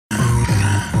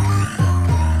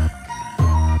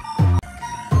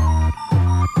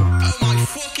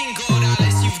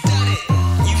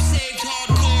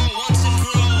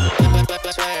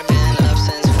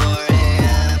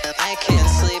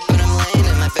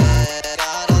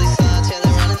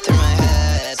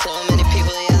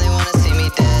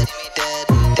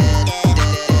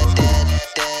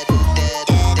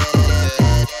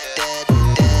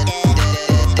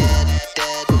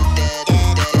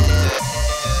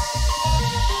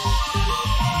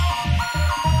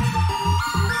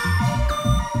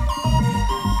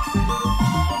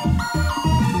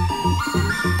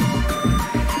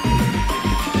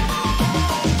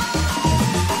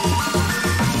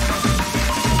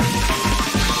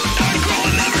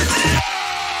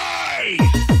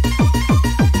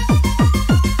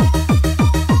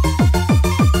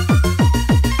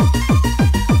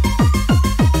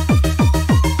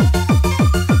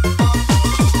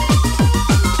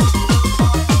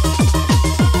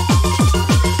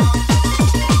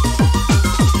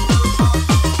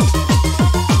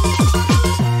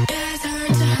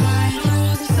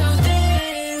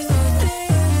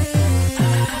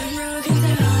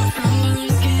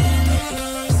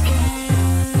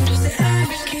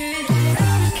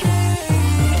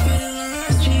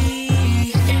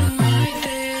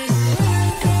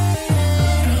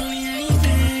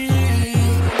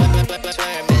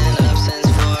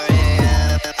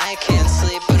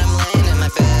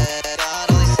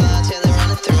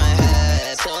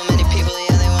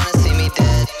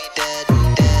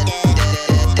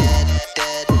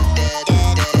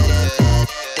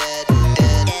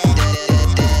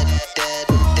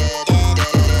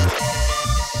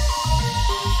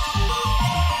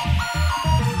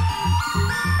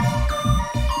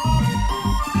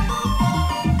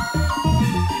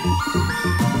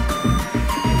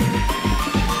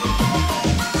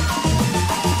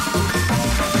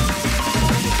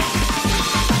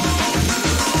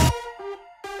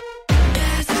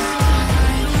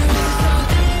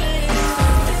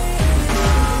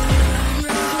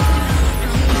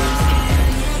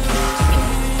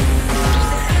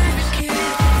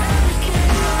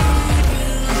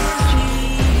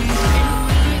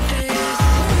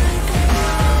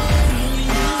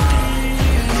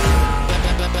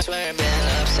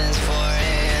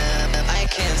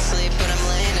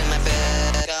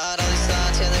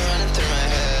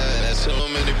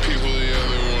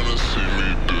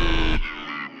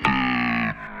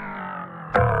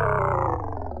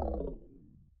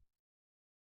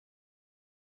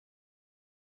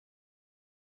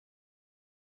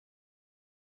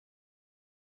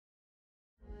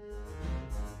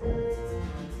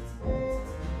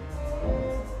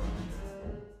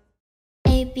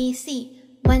B, C.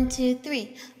 1, 2,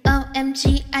 3.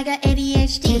 OMG, I got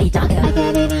ADHD. I got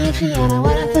ADHD and I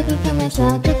wanna fucking kill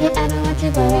myself. Take it, I don't want to,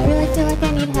 but I really feel like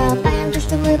I need help. I am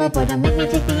just a little boy, don't make me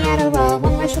take the Adderall.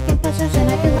 One more second passes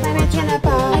and I feel like I'm reaching a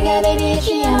ball. I got ADHD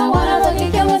and I wanna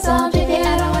fucking kill myself. Take it,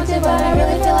 I don't want to, but I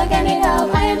really feel like I need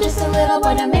help. I am just a little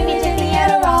boy, don't make me take the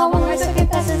Adderall. One more second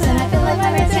passes and I feel like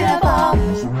I'm reaching a ball.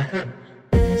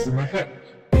 Bees in my head,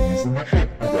 bees in my head,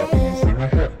 I got bees in my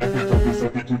head. I can't talk this, I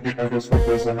can't take it, I got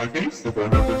sparkles on my face. If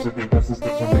another second passes, to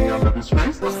tell me I'm a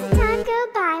disgrace. Watch the time go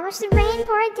by, watch the rain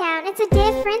pour down. It's a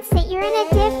different state, you're in a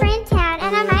different town,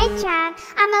 and I might drown.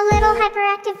 I'm a little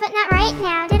hyperactive, but not right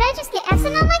now. Did I just get F's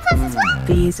in all my classes? What?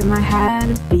 Bees in my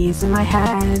head, bees in my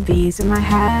head, bees in my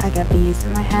head. I got bees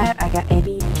in my head, I got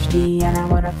ADHD and I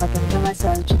wanna fucking kill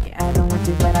myself. Check it, I don't want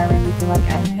to, but I really feel like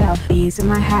I need help. Bees in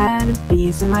my head,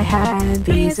 bees in my head,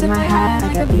 bees in my head.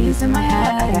 I got bees in my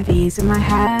head, I got bees in my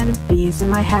head, bees in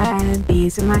my head,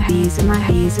 bees in my bees in my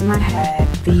bees in my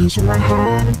head, bees in my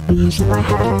head, bees in my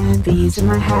head, bees in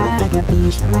my head. I got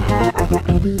bees in my head, I got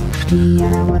ADHD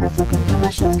and I wanna fucking kill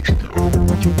myself. Check it, I don't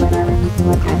want to, but I really feel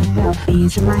like I need help.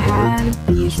 Bees in my head,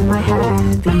 bees in my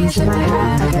head, bees in my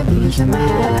head. I got bees in my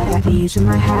head, I got bees in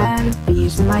my head,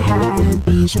 bees in my head,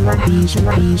 bees in my bees in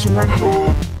my bees in my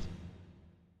head.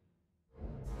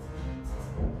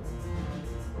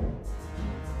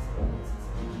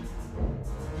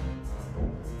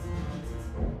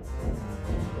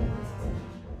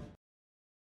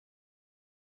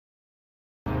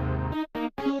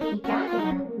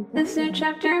 This new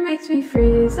chapter makes me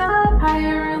freeze up.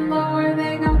 Higher and lower,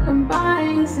 they gon'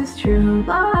 combine. Is this true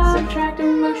love? Subtract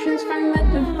emotions from the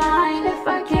divine. If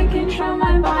I can't control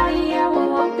my body, I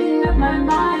will open up my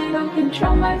mind. Don't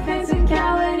control my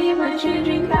physicality by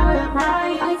changing how it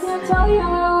rides. I can't tell you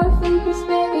how I feel, cause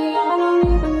baby, I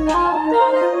don't even know.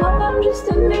 Not in love, I'm just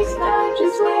a mixed bag,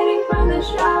 just waiting for the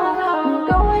show. I'm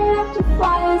going up to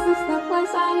fly, is this the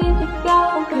place I need to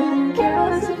go? Couldn't care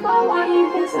less if I want you,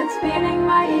 cause it's beating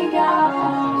my ego.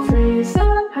 Freeze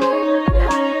up, higher and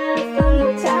higher, feel you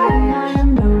tag my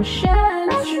emotions.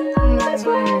 That's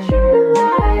where I should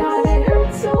rely. God, it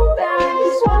hurts so bad,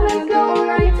 just wanna go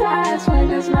right past. Why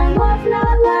does my love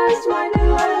not last? Why do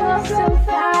I love so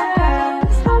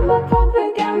fast? I'm a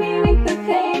puppet, got me, make the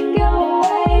pain go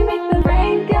away, make the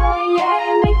rain go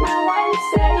yay, make my life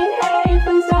say hey.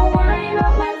 Please don't worry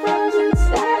about my frozen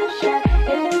stature.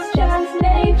 It's just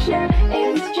nature,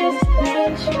 it's just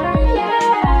nature, yeah.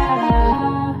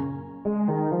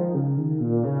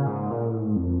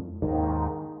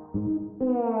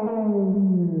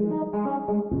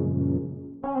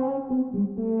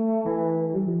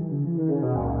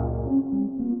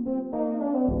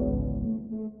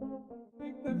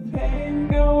 Make the pain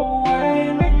go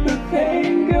away, make the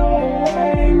pain go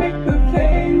away, make the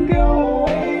pain go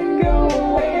away, go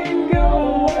away, go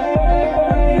away.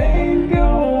 Pain go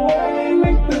away,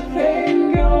 make the pain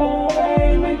go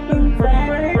away, make the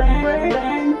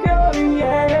brain go,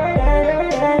 yeah.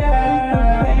 The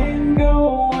pain go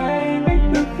away, make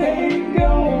the pain go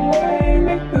away,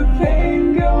 make the pain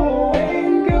go away,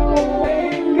 go away,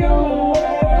 go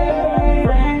away.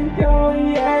 Brain go,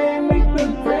 yeah, make the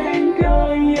brain go,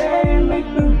 yeah, make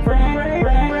the brain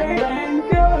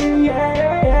go, yeah.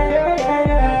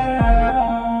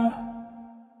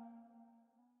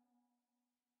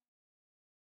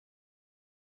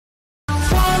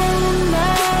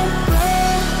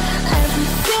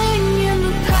 Everything in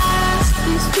the past,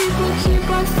 these people keep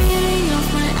on feeding off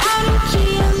my energy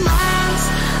and mass.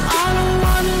 I don't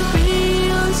wanna be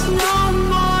yours no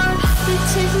more. They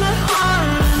take my heart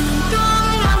and throw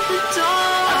it out the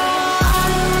door. I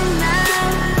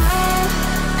remember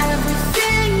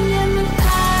everything in the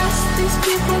past. These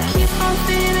people keep on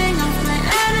feeding off my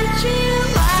energy and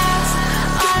mass.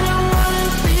 I don't wanna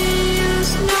be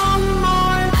yours no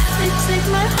more. They take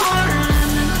my heart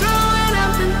and throw it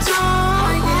out the door.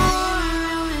 I can't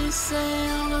really say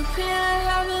I'm a pain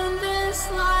having this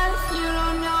life. You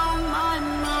don't know my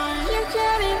mind. You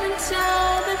can't even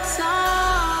tell the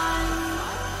time.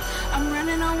 I'm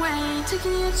running away,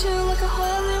 taking you to like a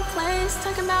whole new place.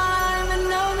 Talking about I don't even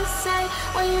know to say.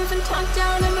 Why you even talk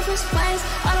down in the first place?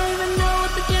 I don't even know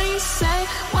what the beginning you say.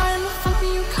 Why in the fuck are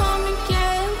you come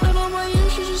again? Little boy, you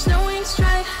should just know when you're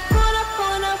straight.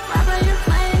 Pulling up, right by your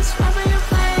place, right by your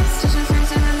place. Just your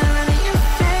face and then right in your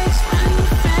face, right in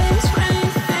your face, right in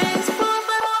your face. Pull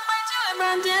up, do it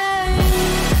round day.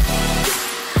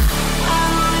 I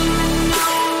don't even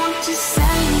know what to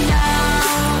say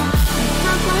now.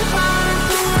 You broke my heart,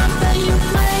 pull up at your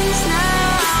place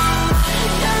now.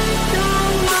 Yeah, you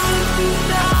don't wanna be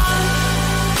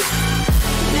back.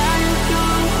 Now you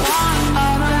don't want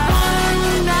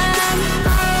me back.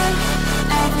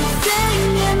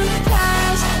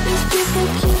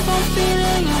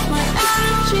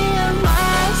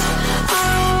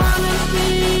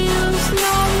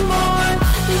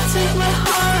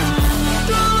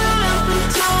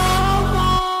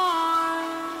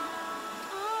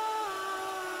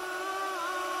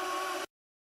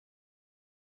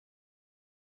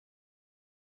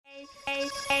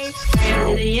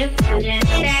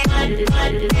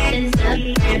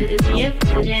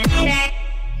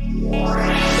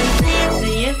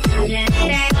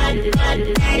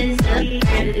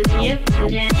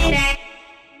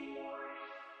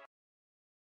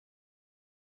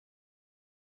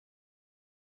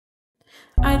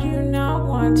 I do not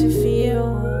want to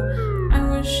feel. I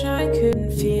wish I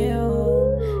couldn't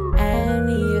feel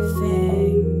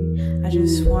anything. I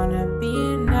just wanna be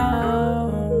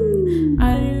known.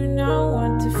 I do not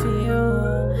want to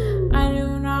feel. I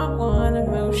do not want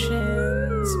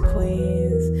emotions.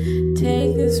 Please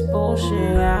take this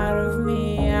bullshit out of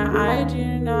me. I do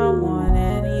not want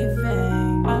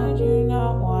anything. I do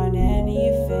not want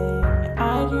anything.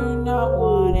 I do not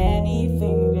want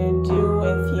anything to do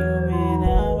with human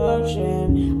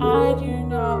emotion. I do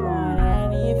not want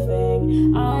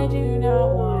anything. I do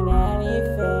not want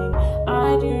anything.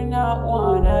 I do not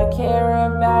want to care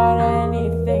about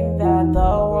anything that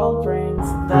the world brings.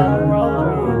 The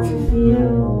world brings. To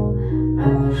feel. I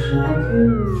wish I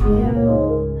couldn't feel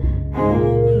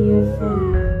anything.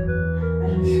 I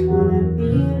just wanna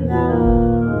be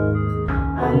known.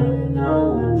 I do not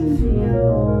want to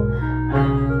feel. I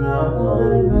do not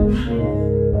want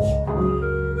emotions.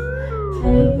 Please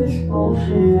take this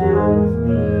bullshit out of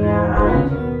me. I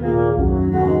do not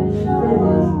want anything.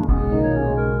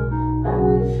 I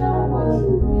wish I wasn't real. I wish I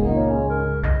wasn't real.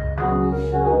 I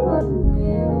wish I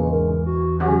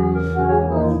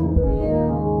wasn't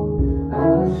real. I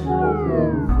wish I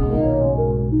couldn't feel.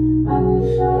 I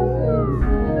wish I couldn't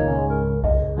feel.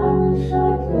 I wish I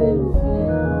couldn't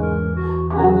feel.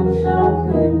 I wish I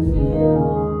couldn't feel.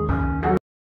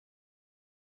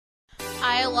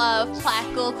 I love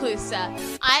Plakalkusa.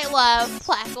 I love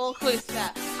Plakalkusa.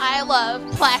 I love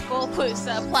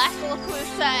Plakalkusa.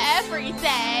 Plakalkusa every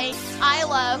day. I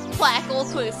love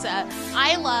Plakalkusa.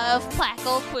 I love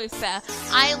Plakalkusa.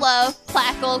 I love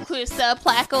Plakalkusa.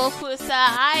 Plakalkusa.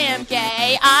 I am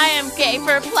gay. I am gay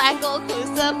for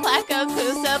Plakalkusa.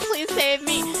 Plakalkusa. Please save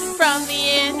me from the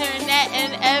internet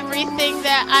and everything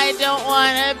that I don't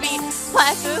want to be.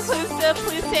 Plakalkusa.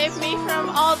 Please save me from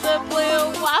all the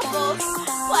blue waffles.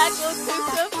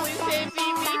 Plakalkusa, please save me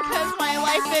because my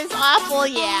life is awful.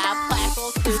 Yeah,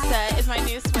 Plakalkusa is my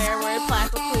new swear word.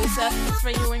 Plakalkusa,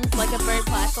 spread your wings like a bird.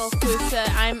 Plakalkusa,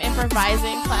 I'm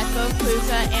improvising.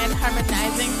 Plakalkusa and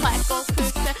harmonizing.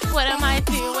 Plakalkusa, what am I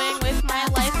doing with my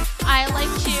life? I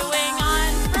like chewing on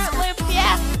Fruit Loops.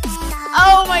 Yeah.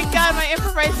 Oh my God, my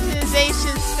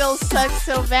improvisation skills suck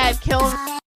so bad. Kill me.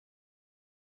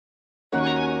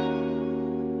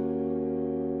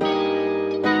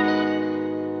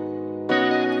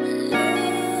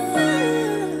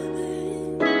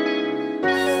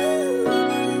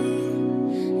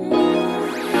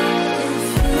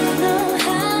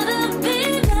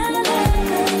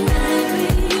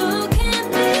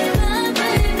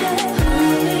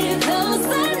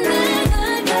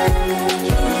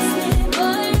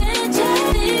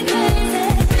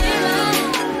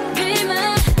 Be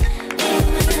my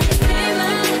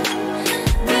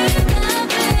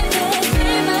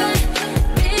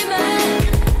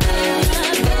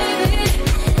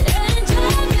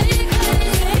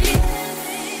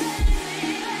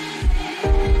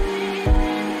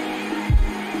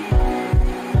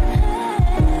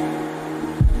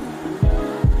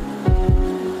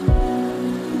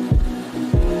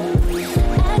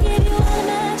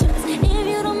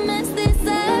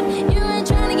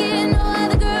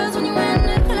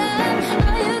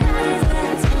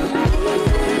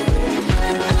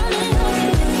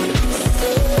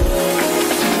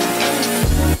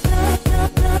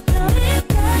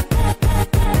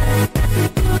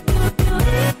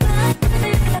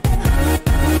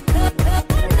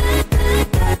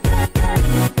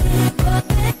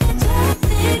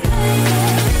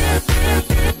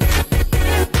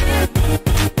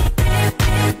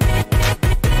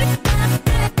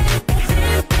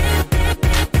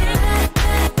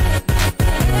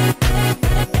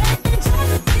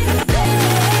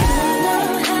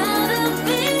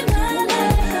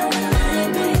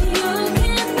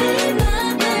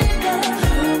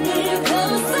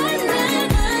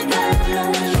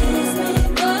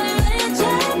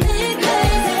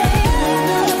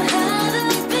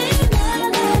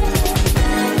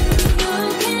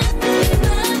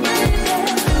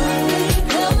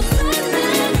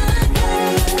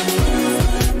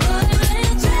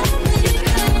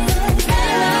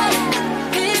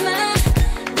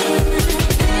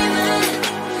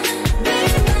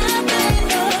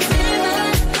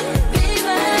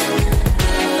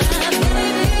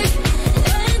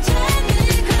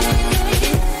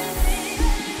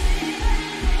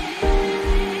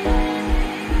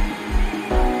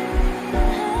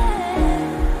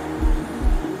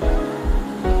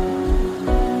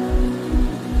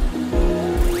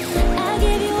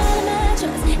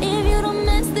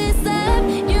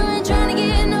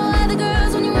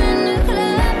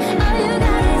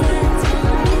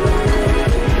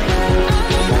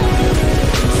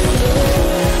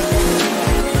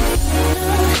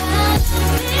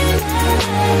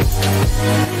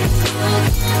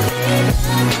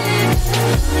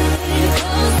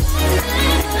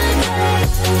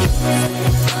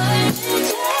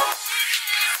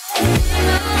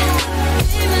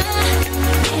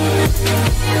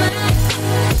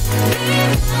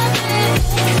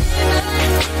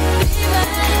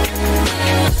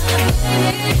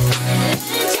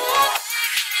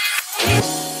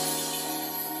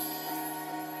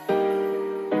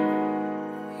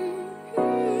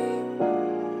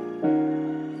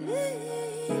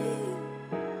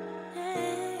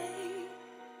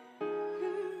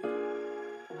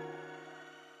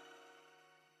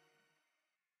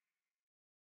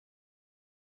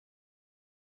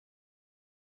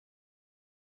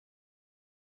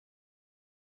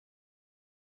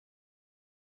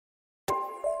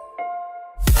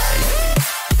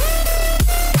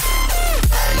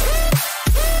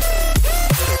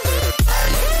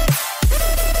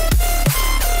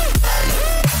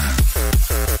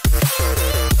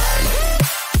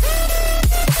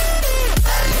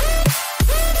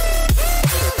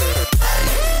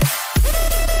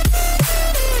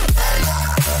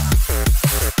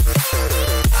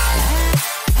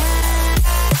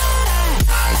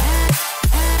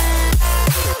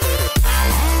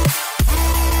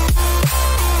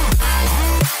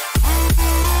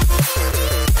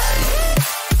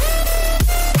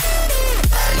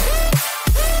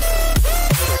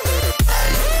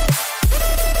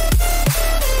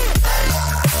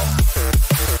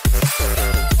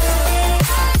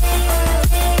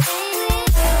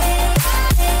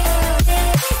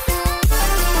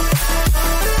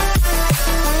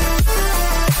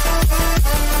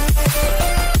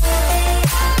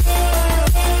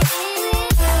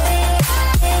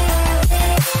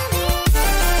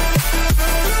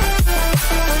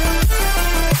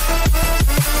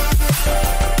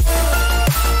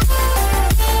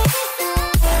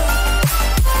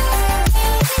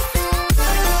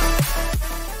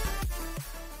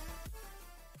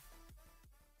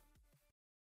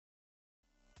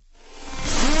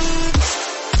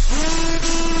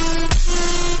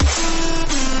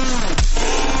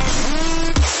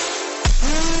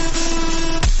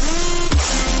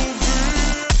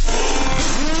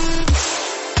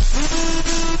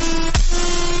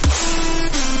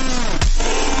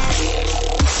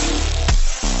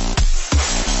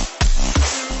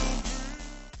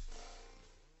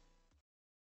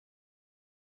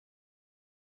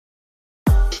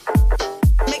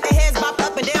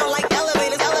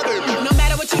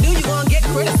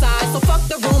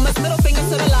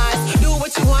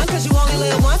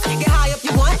little ones. Get high if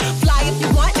you want, fly if you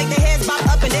want. Make their heads bop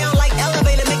up and down like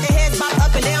elevator. Make their heads bop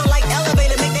up and down like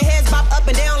elevator. Make their heads bop up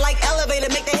and down like elevator.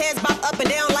 Make their heads bop up and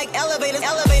down like elevators,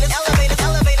 elevators, elevators,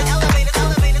 elevators, elevators,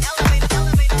 elevators, elevators,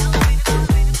 elevators,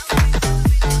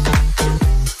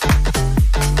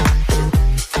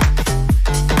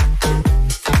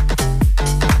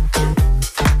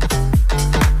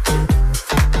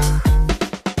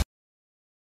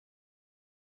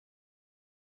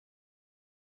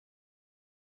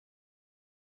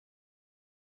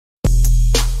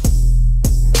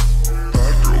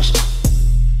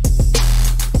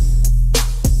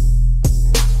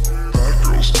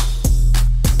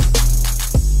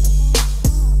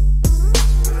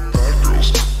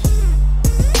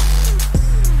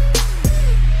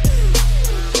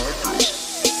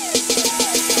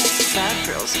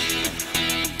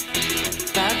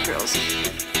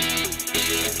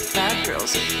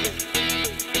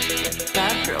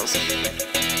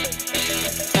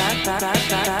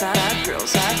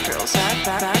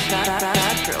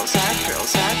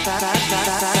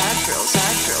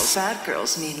 Sad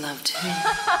girls need love too.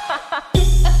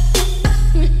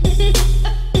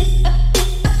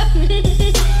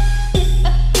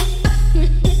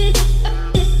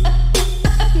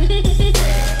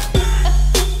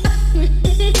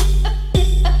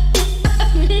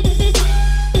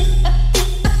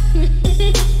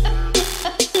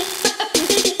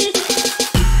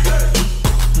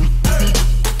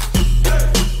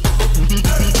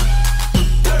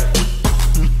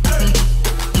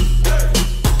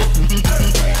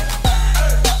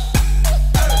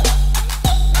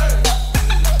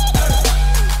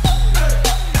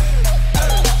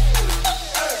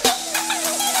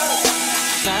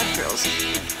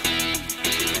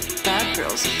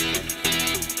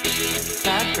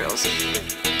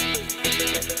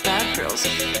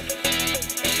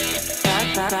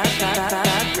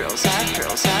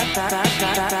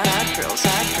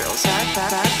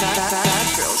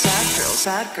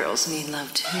 Sad girls need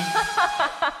love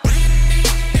too.